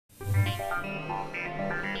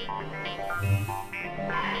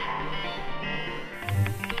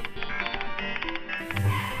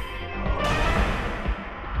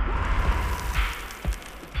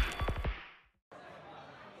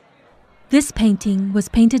This painting was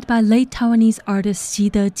painted by late Taiwanese artist Xi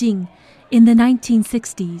Dejing in the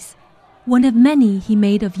 1960s, one of many he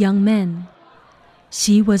made of young men.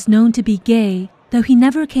 Xi was known to be gay, though he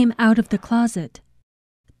never came out of the closet.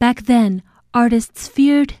 Back then, artists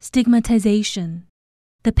feared stigmatization.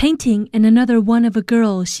 The painting and another one of a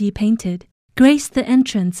girl Xi painted graced the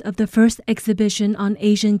entrance of the first exhibition on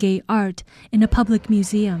Asian gay art in a public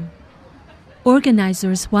museum.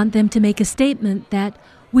 Organizers want them to make a statement that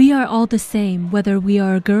we are all the same, whether we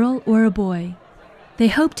are a girl or a boy. They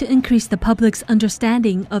hope to increase the public's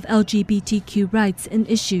understanding of LGBTQ rights and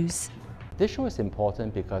issues. This show is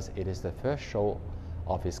important because it is the first show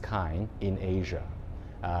of its kind in Asia.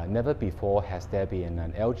 Never before has there been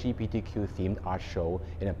an LGBTQ-themed art show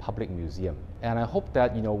in a public museum. And I hope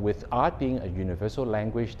that, with art being a universal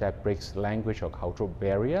language that breaks language or cultural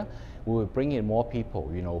barrier, we will bring in more people,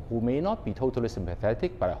 who may not be totally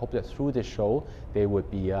sympathetic, but I hope that through this show, they would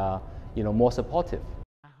be, more supportive.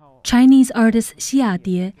 Chinese artist Xia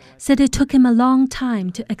Die said it took him a long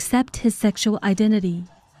time to accept his sexual identity.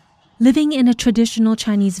 Living in a traditional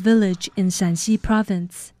Chinese village in Shanxi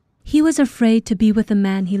province, he was afraid to be with the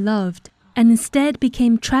man he loved and instead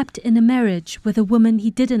became trapped in a marriage with a woman he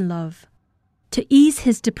didn't love. To ease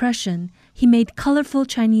his depression, he made colorful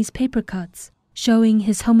Chinese paper cuts, showing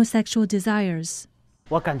his homosexual desires.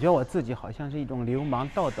 我感觉我自己好像是一种流氓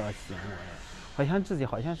道德行为，好像自己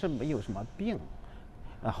好像是没有什么病，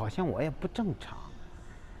好像我也不正常，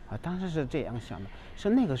当时是这样想的，是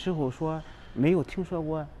那个时候说没有听说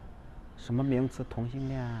过什么名词同性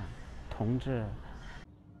恋、同志。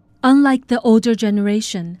 Unlike the older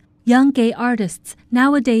generation, young gay artists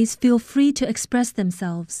nowadays feel free to express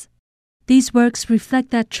themselves. These works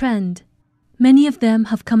reflect that trend. Many of them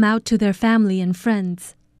have come out to their family and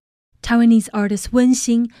friends. Taiwanese artist Wen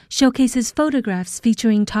Xing showcases photographs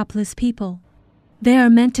featuring topless people. They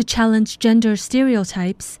are meant to challenge gender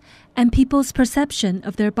stereotypes and people's perception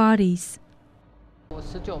of their bodies. 我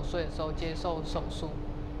19岁的时候接受手术，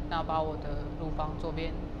那把我的乳房左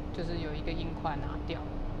边就是有一个硬块拿掉，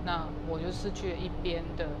那我就失去了一边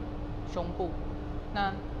的胸部，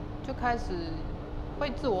那就开始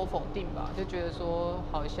会自我否定吧，就觉得说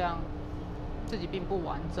好像自己并不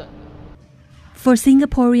完整了。 For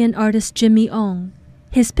Singaporean artist Jimmy Ong,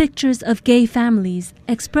 his pictures of gay families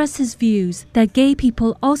express his views that gay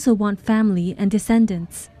people also want family and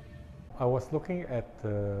descendants. I was looking at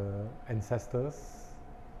ancestors,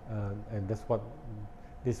 and that's what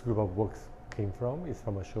this group of works came from. It's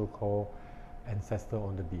from a show called Ancestor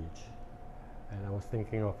on the Beach. And I was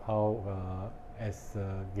thinking of how, as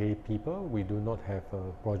gay people, we do not have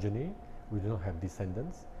a progeny, we do not have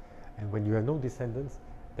descendants. And when you have no descendants,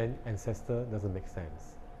 then ancestor doesn't make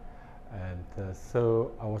sense. And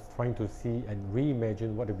so I was trying to see and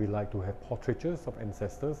reimagine what it would be like to have portraitures of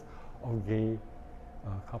ancestors of gay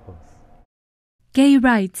couples. Gay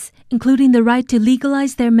rights, including the right to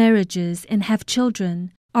legalize their marriages and have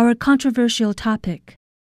children, are a controversial topic.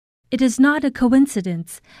 It is not a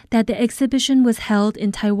coincidence that the exhibition was held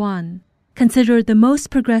in Taiwan, considered the most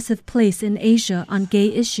progressive place in Asia on gay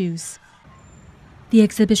issues. The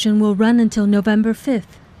exhibition will run until November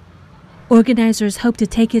 5th. Organizers hope to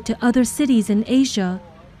take it to other cities in Asia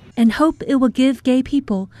and hope it will give gay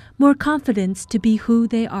people more confidence to be who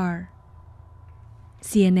they are.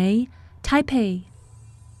 CNA, Taipei.